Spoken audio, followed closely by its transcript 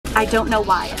I don't know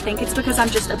why. I think it's because I'm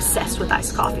just obsessed with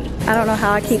iced coffee. I don't know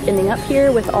how I keep ending up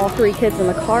here with all 3 kids in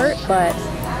the cart, but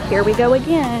here we go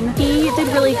again. He did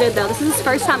really good though. This is his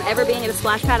first time ever being at a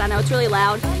splash pad. I know it's really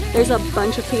loud. There's a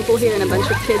bunch of people here and a bunch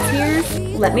of kids here.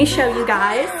 Let me show you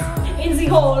guys. In the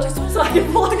hole so I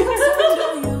can vlog it.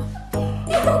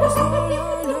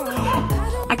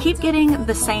 I keep getting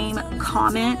the same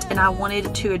comment and I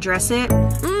wanted to address it.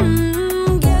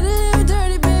 Get it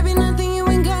dirty, baby, nothing you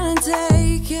ain't gonna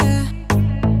take, yeah.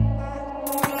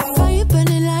 Fire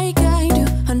burning like I do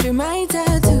under my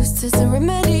tattoos. There's a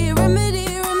remedy, remedy,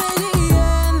 remedy,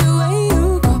 yeah. And the way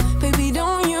you go, baby,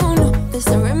 don't you know there's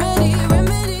a remedy,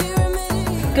 remedy,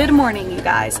 remedy. Good morning, you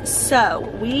guys. So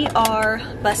we are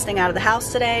busting out of the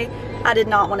house today. I did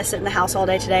not want to sit in the house all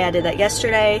day today. I did that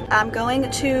yesterday. I'm going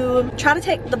to try to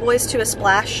take the boys to a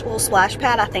little splash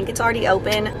pad. I think it's already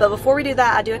open. But before we do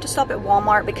that, I do have to stop at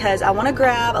Walmart because I want to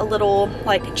grab a little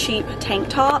like cheap tank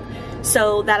top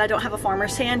so that I don't have a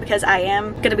farmer's tan because I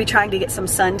am going to be trying to get some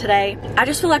sun today. I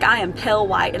just feel like I am pale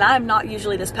white and I am not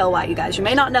usually this pale white, you guys. You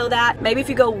may not know that. Maybe if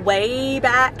you go way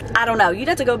back, I don't know. You'd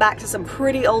have to go back to some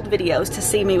pretty old videos to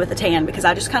see me with a tan because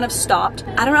I just kind of stopped,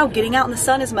 I don't know, getting out in the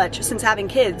sun as much since having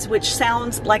kids, which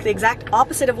sounds like the exact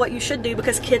opposite of what you should do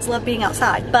because kids love being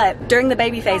outside. But during the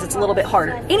baby phase, it's a little bit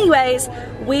harder. Anyways,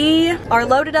 we are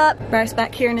loaded up. Bryce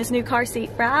back here in his new car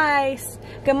seat. Bryce,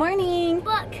 good morning.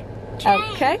 Look. Train.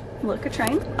 Okay, look, a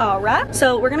train. All right,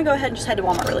 so we're gonna go ahead and just head to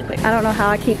Walmart really quick. I don't know how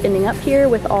I keep ending up here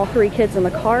with all 3 kids in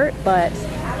the cart, but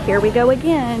here we go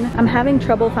again. I'm having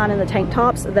trouble finding the tank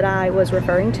tops that I was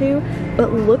referring to,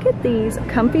 but look at these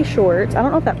comfy shorts. I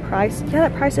don't know if that price, yeah,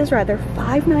 that price is right. They're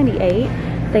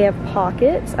 $5.98. They have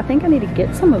pockets. I think I need to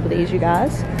get some of these, you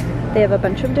guys. They have a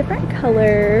bunch of different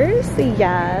colors.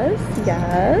 Yes,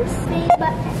 yes.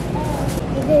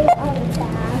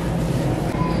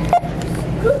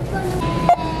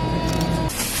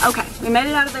 Okay, we made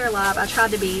it out of there alive. I tried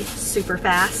to be super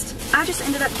fast. I just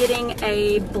ended up getting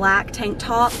a black tank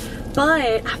top,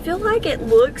 but I feel like it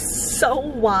looks so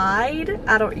wide.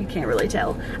 You can't really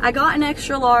tell. I got an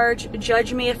extra large,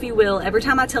 judge me if you will. Every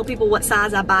time I tell people what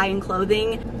size I buy in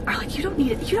clothing, are like, you don't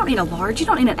need a large, you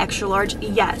don't need an extra large.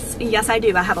 Yes, yes I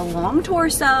do. I have a long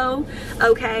torso,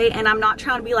 okay, and I'm not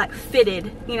trying to be like fitted,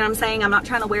 you know what I'm saying? I'm not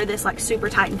trying to wear this like super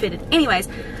tight and fitted. Anyways,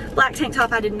 black tank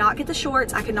top. I did not get the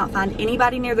shorts. I could not find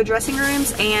anybody near the dressing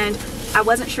rooms, and I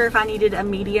wasn't sure if I needed a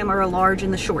medium or a large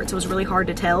in the shorts. It was really hard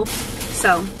to tell.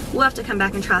 So we'll have to come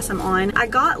back and try some on. I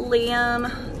got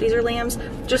Liam, these are Liam's,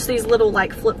 just these little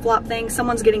like flip-flop things.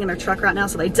 Someone's getting in their truck right now,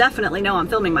 so they definitely know I'm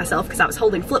filming myself because I was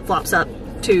holding flip-flops up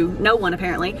to no one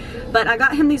apparently. But I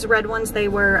got him these red ones. They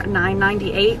were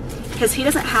 $9.98 because he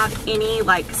doesn't have any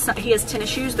like, he has tennis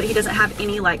shoes, but he doesn't have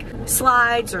any like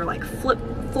slides or like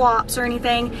flip-flops or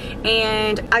anything.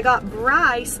 And I got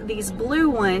Bryce these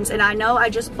blue ones, and I know I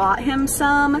just bought him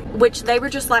some, which they were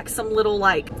just like some little,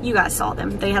 like, you guys saw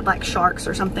them, they had like sharks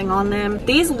or something on them.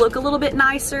 These look a little bit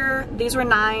nicer. These were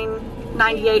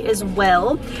 $9.98 as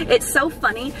well. It's so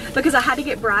funny because I had to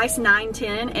get Bryce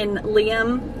 9.10 and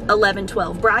Liam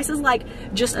 11.12. Bryce is like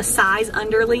just a size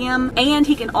under Liam, and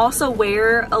he can also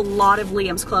wear a lot of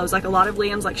Liam's clothes, like a lot of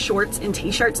Liam's like shorts and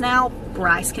t-shirts now.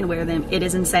 Bryce can wear them. It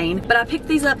is insane. But I picked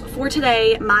these up for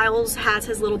today. Myles has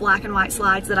his little black and white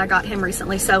slides that I got him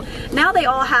recently, so now they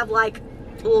all have like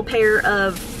a little pair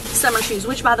of summer shoes,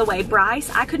 which by the way, Bryce,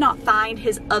 I could not find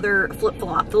his other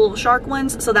flip-flop, the little shark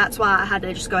ones, so that's why I had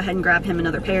to just go ahead and grab him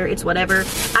another pair. It's whatever.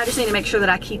 I just need to make sure that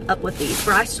I keep up with these.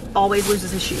 Bryce always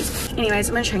loses his shoes. Anyways,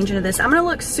 I'm gonna change into this. I'm gonna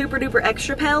look super duper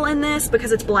extra pale in this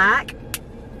because it's black,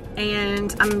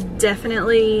 and I'm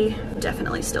definitely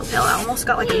still pale. I almost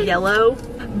got like a yellow,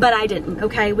 but I didn't,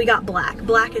 okay? We got black.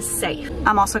 Black is safe.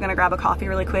 I'm also gonna grab a coffee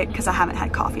really quick because I haven't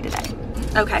had coffee today.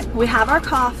 Okay, we have our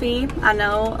coffee. I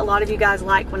know a lot of you guys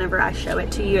like whenever I show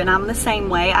it to you, and I'm the same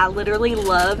way. I literally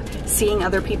love seeing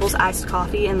other people's iced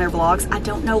coffee in their vlogs. I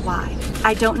don't know why.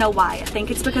 I don't know why. I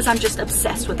think it's because I'm just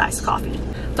obsessed with iced coffee.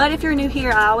 But if you're new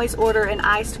here, I always order an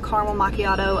iced caramel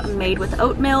macchiato made with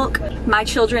oat milk. My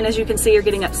children, as you can see, are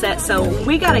getting upset, so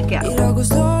we gotta go.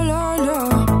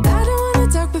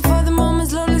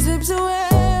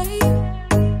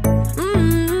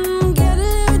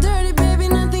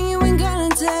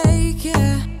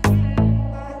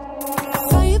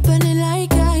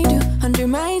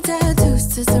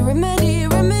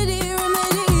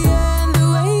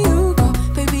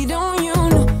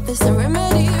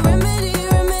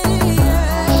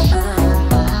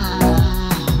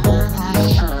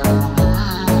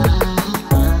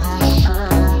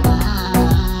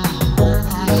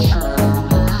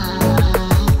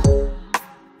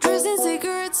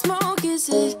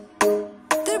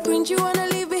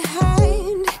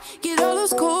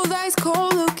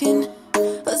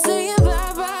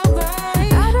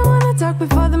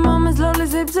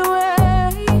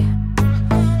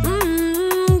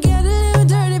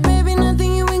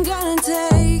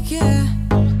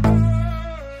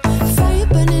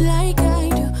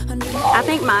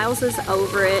 think Myles is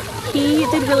over it. He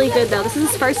did really good though. This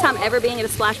is his first time ever being at a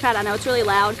splash pad. I know it's really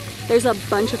loud. There's a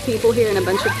bunch of people here and a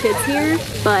bunch of kids here,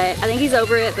 but I think he's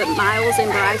over it. But Myles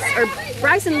and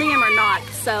Bryce and Liam are not,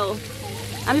 so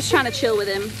I'm just trying to chill with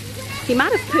him. He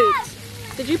might have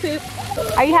pooped. Did you poop?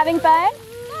 Are you having fun?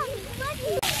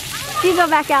 Did you go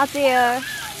back out there?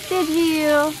 Did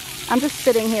you? I'm just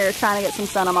sitting here trying to get some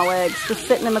sun on my legs. Just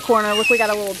sitting in the corner. Look, we got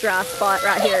a little dry spot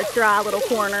right here. Dry little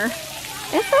corner.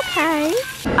 It's okay.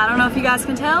 I don't know if you guys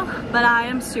can tell, but I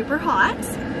am super hot.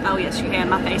 Oh yes, you can.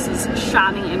 My face is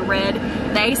shining and red.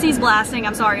 The AC's blasting.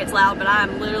 I'm sorry it's loud, but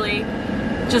I'm literally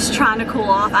just trying to cool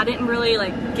off. I didn't really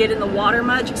like get in the water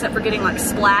much except for getting like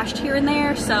splashed here and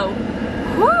there. So,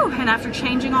 whew. And after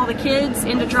changing all the kids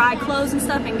into dry clothes and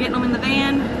stuff and getting them in the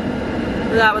van,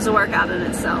 that was a workout in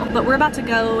itself. But we're about to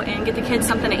go and get the kids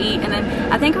something to eat, and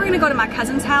then I think we're gonna go to my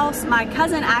cousin's house. My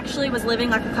cousin actually was living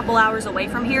like a couple hours away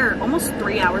from here, almost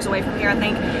 3 hours away from here I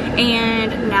think,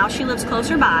 and now she lives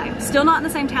closer by. Still not in the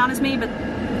same town as me, but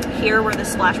here where the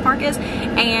splash park is,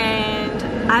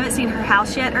 and I haven't seen her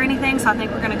house yet or anything, so I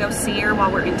think we're gonna go see her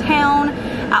while we're in town.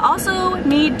 I also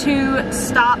need to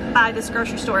stop by this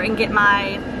grocery store and get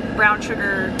my brown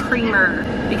sugar creamer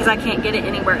because I can't get it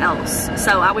anywhere else.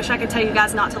 So I wish I could tell you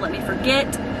guys not to let me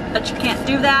forget, but you can't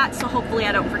do that, so hopefully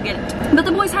I don't forget it. But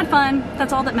the boys had fun.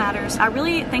 That's all that matters. I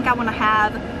really think I want to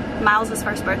have Myles'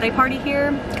 first birthday party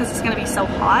here because it's going to be so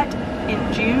hot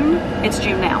in June. It's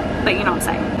June now, but you know what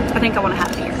I'm saying. I think I want to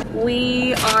have it here.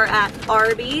 We are at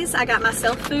Arby's. I got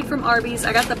myself food from Arby's.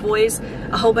 I got the boys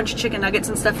a whole bunch of chicken nuggets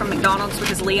and stuff from McDonald's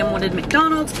because Liam wanted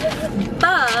McDonald's,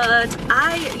 but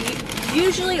I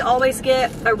usually always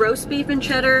get a roast beef and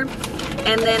cheddar,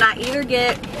 and then I either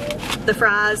get the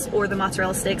fries or the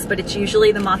mozzarella sticks, but it's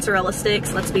usually the mozzarella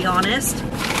sticks, let's be honest.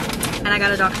 And I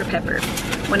got a Dr. Pepper.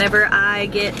 Whenever I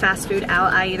get fast food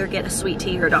out, I either get a sweet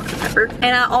tea or a Dr. Pepper.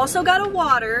 And I also got a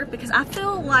water because I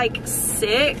feel like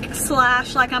sick /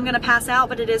 like I'm gonna pass out,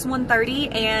 but it is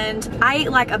 1:30 and I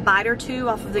ate like a bite or two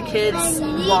off of the kids'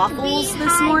 waffles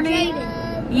this morning.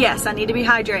 Yes, I need to be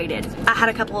hydrated. I had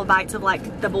a couple of bites of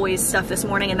like the boys' stuff this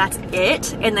morning and that's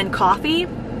it, and then coffee.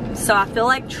 So I feel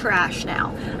like trash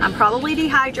now. I'm probably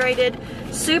dehydrated,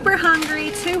 super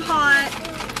hungry, too hot,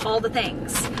 all the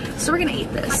things. So we're gonna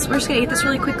eat this. We're just gonna eat this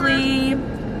really quickly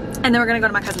and then we're gonna go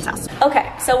to my cousin's house. Okay,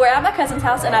 so we're at my cousin's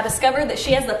house and I discovered that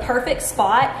she has the perfect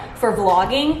spot for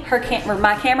vlogging.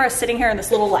 My camera is sitting here in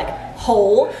this little like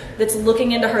hole that's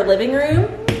looking into her living room.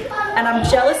 And I'm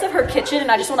jealous of her kitchen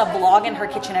and I just want to vlog in her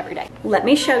kitchen every day. Let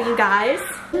me show you guys.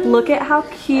 Look at how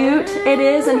cute it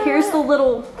is. And here's the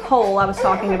little hole I was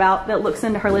talking about that looks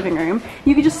into her living room.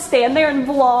 You can just stand there and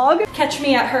vlog. Catch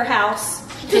me at her house.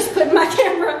 Just putting my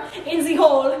camera in the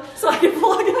hole so I can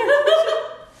vlog in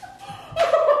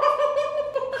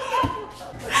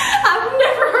I've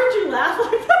never heard you laugh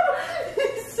like that.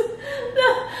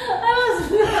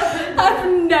 I've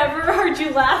never heard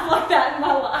you laugh like that in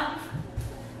my life.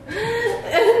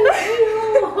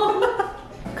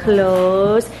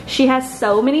 Close. She has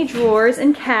so many drawers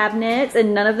and cabinets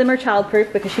and none of them are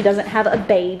childproof because she doesn't have a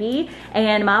baby,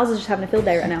 and Myles is just having a field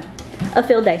day right now. A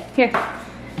field day. Here.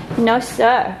 No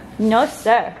sir. No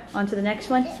sir. On to the next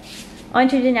one. On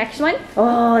to the next one.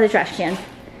 Oh, the trash can.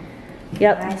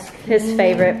 Yep. His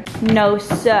favorite. No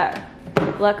sir.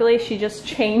 Luckily she just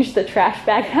changed the trash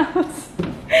bag house.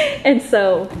 And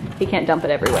so he can't dump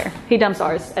it everywhere. He dumps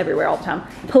ours everywhere all the time.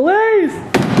 Please!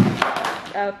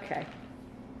 Okay.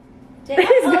 He's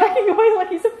backing away like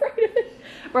he's afraid of it.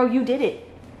 Bro, you did it.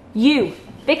 You.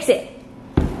 Fix it.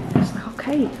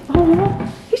 Okay.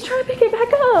 Oh, he's trying to pick it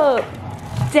back up.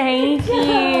 Thank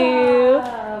you.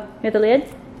 Hit the lid?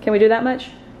 Can we do that much?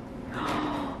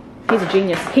 He's a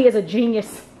genius. He is a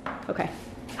genius. Okay.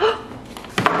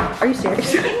 Are you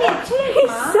serious? He's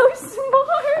so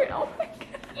smart. Oh my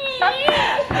god.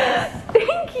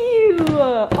 Thank you.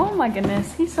 Oh my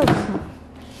goodness. He's so smart.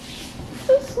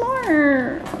 So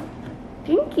smart.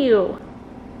 Thank you.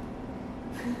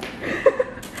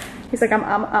 He's like, I'm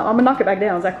gonna knock it back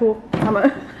down. Is that cool?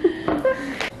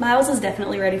 Myles is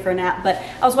definitely ready for a nap, but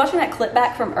I was watching that clip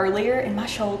back from earlier and my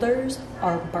shoulders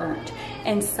are burnt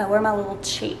and so are my little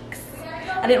cheeks.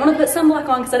 I didn't want to put sunblock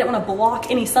on because I didn't want to block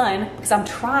any sun because I'm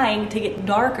trying to get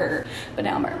darker, but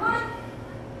now I'm burnt.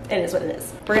 It is what it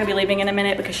is. We're gonna be leaving in a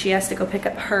minute because she has to go pick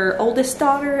up her oldest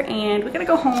daughter and we're gonna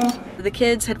go home. The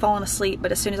kids had fallen asleep, but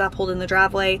as soon as I pulled in the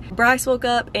driveway, Bryce woke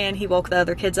up and he woke the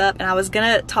other kids up, and I was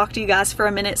gonna talk to you guys for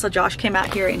a minute, so Josh came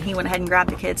out here and he went ahead and grabbed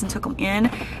the kids and took them in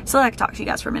so that I could talk to you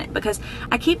guys for a minute because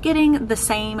I keep getting the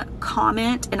same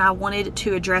comment and I wanted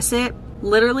to address it.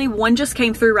 Literally one just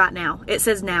came through right now. It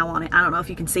says now on it. I don't know if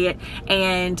you can see it.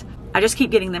 And I just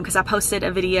keep getting them because I posted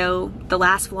a video, the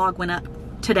last vlog went up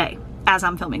today as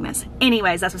I'm filming this.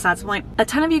 Anyways, that's besides the point. A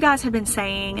ton of you guys have been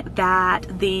saying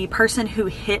that the person who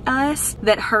hit us,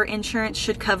 that her insurance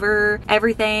should cover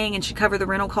everything and should cover the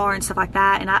rental car and stuff like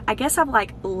that. And I guess I've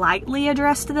like lightly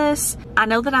addressed this. I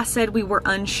know that I said we were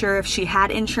unsure if she had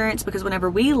insurance because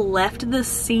whenever we left the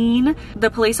scene,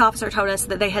 the police officer told us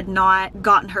that they had not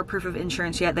gotten her proof of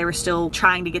insurance yet. They were still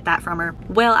trying to get that from her.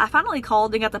 Well, I finally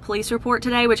called and got the police report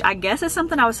today, which I guess is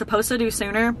something I was supposed to do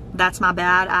sooner. That's my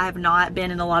bad. I have not been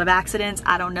in a lot of accidents.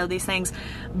 I don't know these things,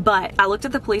 but I looked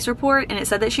at the police report and it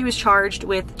said that she was charged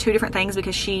with 2 different things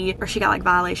because she got like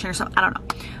violation or something, I don't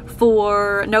know,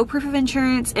 for no proof of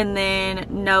insurance and then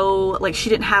no, like she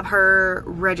didn't have her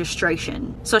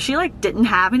registration. So she like didn't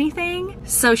have anything.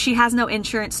 So she has no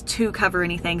insurance to cover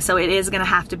anything. So it is going to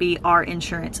have to be our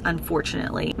insurance,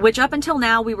 unfortunately, which up until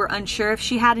now we were unsure if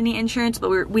she had any insurance,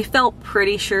 but we felt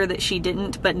pretty sure that she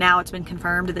didn't, but now it's been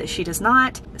confirmed that she does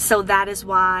not. So that is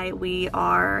why we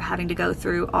are having to go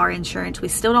through our insurance. We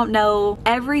still don't know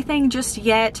everything just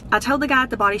yet. I told the guy at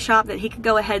the body shop that he could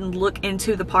go ahead and look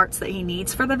into the parts that he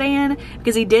needs for the van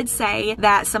because he did say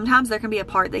that sometimes there can be a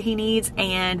part that he needs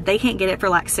and they can't get it for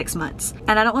like 6 months.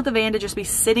 And I don't want the van to just be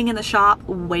sitting in the shop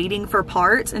waiting for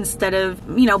parts instead of,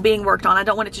 you know, being worked on. I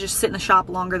don't want it to just sit in the shop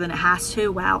longer than it has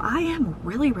to. Wow, I am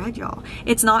really red, y'all.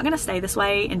 It's not gonna stay this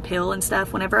way and peel and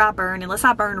stuff whenever I burn, unless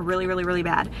I burn really, really, really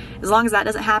bad. As long as that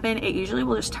doesn't happen, it usually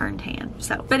will just turn tan.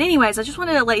 So, but anyways, I just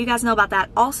wanted to let you guys know about that.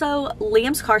 Also,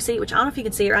 Liam's car seat, which I don't know if you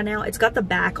can see it right now, it's got the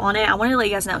back on it. I wanted to let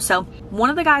you guys know. So one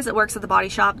of the guys that works at the body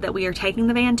shop that we are taking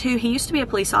the van to, he used to be a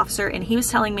police officer, and he was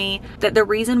telling me that the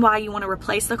reason why you want to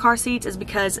replace the car seats is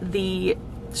because the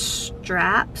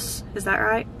straps, is that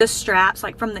right? The straps,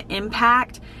 like from the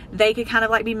impact, they could kind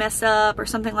of like be messed up or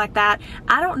something like that.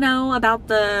 I don't know about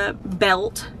the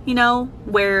belt, you know,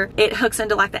 where it hooks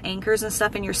into like the anchors and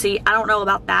stuff in your seat. I don't know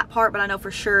about that part, but I know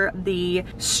for sure the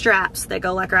straps that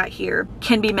go like right here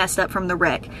can be messed up from the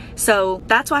wreck. So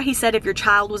that's why he said if your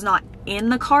child was not in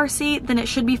the car seat, then it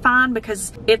should be fine,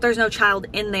 because if there's no child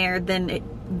in there, then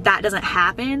that doesn't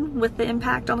happen with the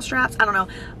impact on the straps. I don't know.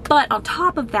 But on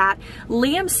top of that,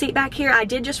 Liam's seat back here, I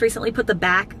did just recently put the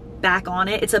back on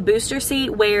it. It's a booster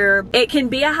seat where it can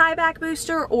be a high back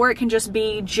booster or it can just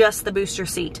be just the booster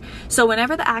seat. So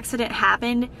whenever the accident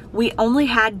happened, we only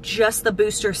had just the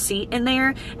booster seat in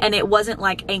there, and it wasn't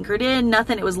like anchored in,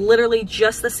 nothing. It was literally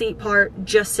just the seat part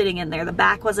just sitting in there. The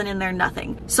back wasn't in there,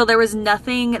 nothing. So there was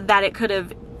nothing that it could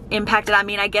have impacted. I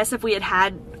mean, I guess if we had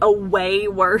had a way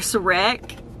worse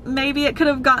wreck, maybe it could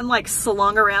have gotten like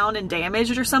slung around and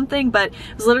damaged or something, but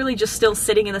it was literally just still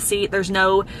sitting in the seat. There's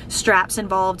no straps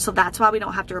involved, so that's why we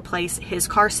don't have to replace his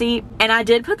car seat. And I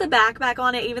did put the back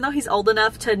on it, even though he's old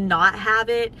enough to not have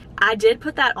it. I did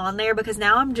put that on there because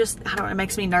now I'm just, I don't know, it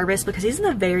makes me nervous because he's in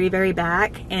the very, very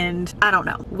back, and I don't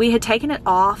know. We had taken it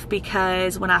off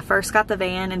because when I first got the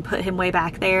van and put him way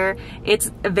back there,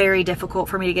 it's very difficult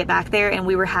for me to get back there, and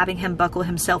we were having him buckle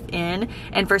himself in,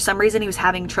 and for some reason he was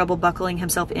having trouble buckling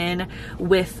himself in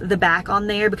with the back on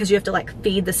there because you have to like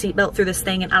feed the seatbelt through this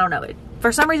thing, and I don't know,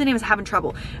 for some reason he was having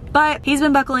trouble. But he's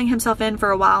been buckling himself in for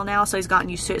a while now, so he's gotten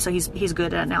used to it, so he's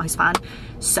good at it now, he's fine.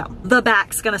 So the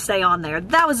back's gonna stay on there.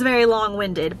 That was very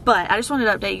long-winded, but I just wanted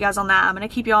to update you guys on that. I'm gonna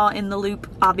keep y'all in the loop,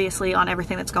 obviously, on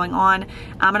everything that's going on.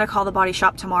 I'm gonna call the body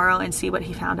shop tomorrow and see what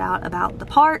he found out about the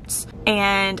parts,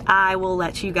 and I will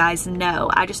let you guys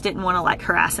know. I just didn't want to like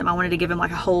harass him. I wanted to give him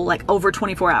like a whole, like over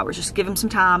 24 hours, just give him some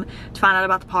time to find out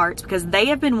about the parts, because they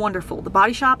have been wonderful. The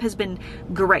body shop has been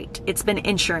great. It's been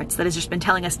insurance that has just been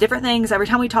telling us different things. Every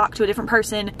time we talk to a different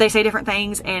person, they say different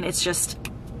things, and it's just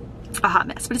a hot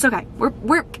mess, but it's okay.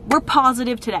 We're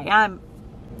positive today. I'm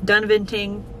done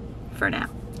venting for now,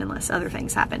 unless other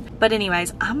things happen. But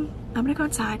anyways, I'm gonna go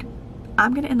inside.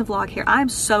 I'm gonna end the vlog here. I'm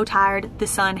so tired. The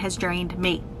sun has drained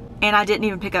me, and I didn't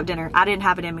even pick up dinner. I didn't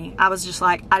have it in me. I was just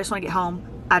like, I just want to get home.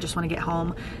 I just want to get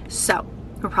home. So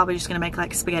we're probably just gonna make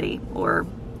like spaghetti, or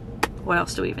what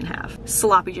else do we even have?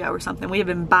 Sloppy Joe or something. We have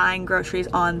been buying groceries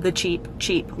on the cheap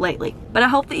lately. But I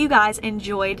hope that you guys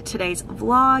enjoyed today's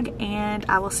vlog, and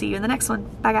I will see you in the next one.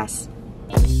 Bye guys.